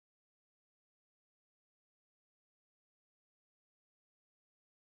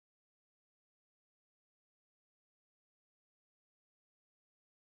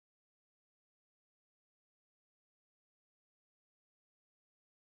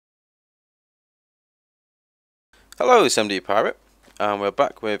Hello, it's MD Pirate, and we're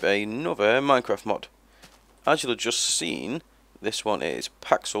back with another Minecraft mod. As you'll have just seen, this one is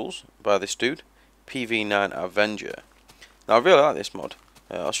Paxels by this dude, PV9 Avenger. Now I really like this mod.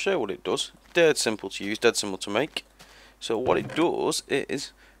 I'll show you what it does. Dead simple to use, dead simple to make. So what it does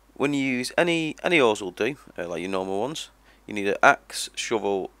is, when you use any ores will do, like your normal ones, you need an axe,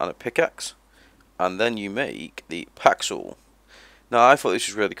 shovel and a pickaxe, and then you make the Paxel. Now I thought this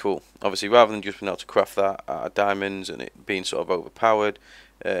was really cool. Obviously, rather than just being able to craft that out of diamonds and it being sort of overpowered,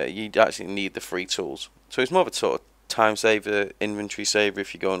 you actually need the free tools. So it's more of a sort of time saver, inventory saver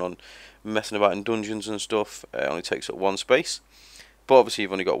if you're going on messing about in dungeons and stuff. It only takes up one space, but obviously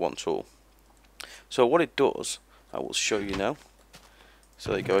you've only got one tool. So what it does, I will show you now.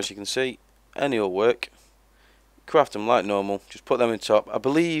 So there you go. As you can see, any will work. Craft them like normal. Just put them in top. I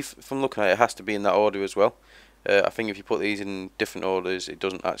believe from looking at it, it has to be in that order as well. I think if you put these in different orders, it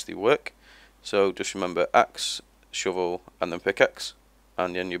doesn't actually work. So just remember axe, shovel, and then pickaxe,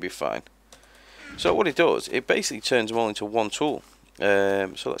 and then you'll be fine. So what it does, it basically turns them all into one tool.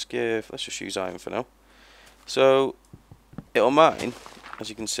 So let's just use iron for now. So it'll mine, as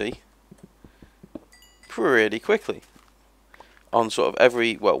you can see, pretty quickly on sort of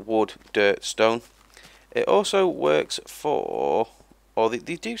every wood, dirt, stone. It also works for, or they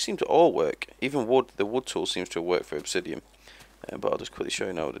do seem to all work. Even wood, the wood tool seems to work for obsidian. But I'll just quickly show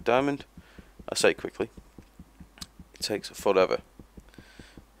you now with the diamond. I say quickly. It takes forever.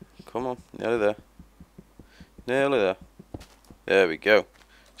 Come on, nearly there. Nearly there. There we go.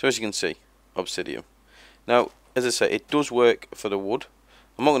 So as you can see, obsidian. Now, as I say, it does work for the wood.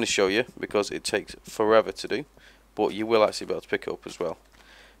 I'm not going to show you because it takes forever to do, but you will actually be able to pick it up as well.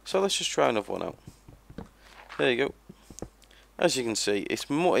 So let's just try another one out. There you go. As you can see, it's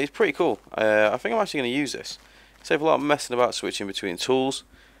pretty cool. I think I'm actually going to use this. Save a lot of messing about switching between tools,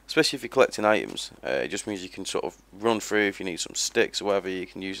 especially if you're collecting items. It just means you can sort of run through. If you need some sticks or whatever, you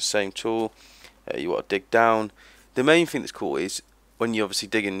can use the same tool. You want to dig down. The main thing that's cool is when you're obviously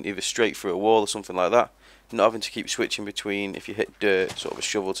digging either straight through a wall or something like that, not having to keep switching between, if you hit dirt, sort of a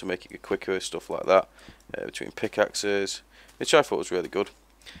shovel to make it go quicker, stuff like that, between pickaxes, which I thought was really good.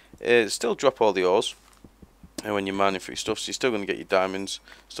 Still drop all the ores. And when you're mining through stuff, so you're still going to get your diamonds,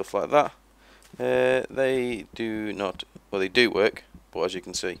 stuff like that. They do not, well, they do work, but as you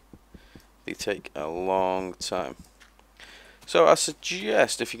can see, they take a long time. So I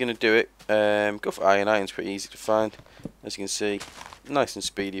suggest if you're going to do it, go for iron. Iron's pretty easy to find, as you can see, nice and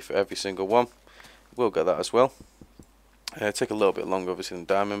speedy for every single one. We'll get that as well. Take a little bit longer, obviously, than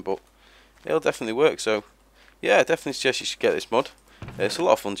diamond, but it'll definitely work. So yeah, I definitely suggest you should get this mod. It's a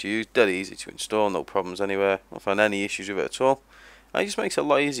lot of fun to use, dead easy to install, no problems anywhere. I don't find any issues with it at all. And it just makes it a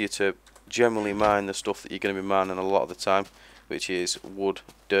lot easier to generally mine the stuff that you're going to be mining a lot of the time, which is wood,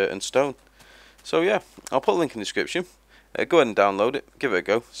 dirt and stone. So yeah, I'll put a link in the description. Go ahead and download it, give it a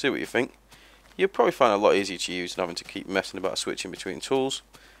go, see what you think. You'll probably find it a lot easier to use than having to keep messing about switching between tools.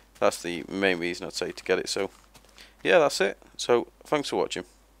 That's the main reason I'd say to get it. So yeah, that's it. So thanks for watching.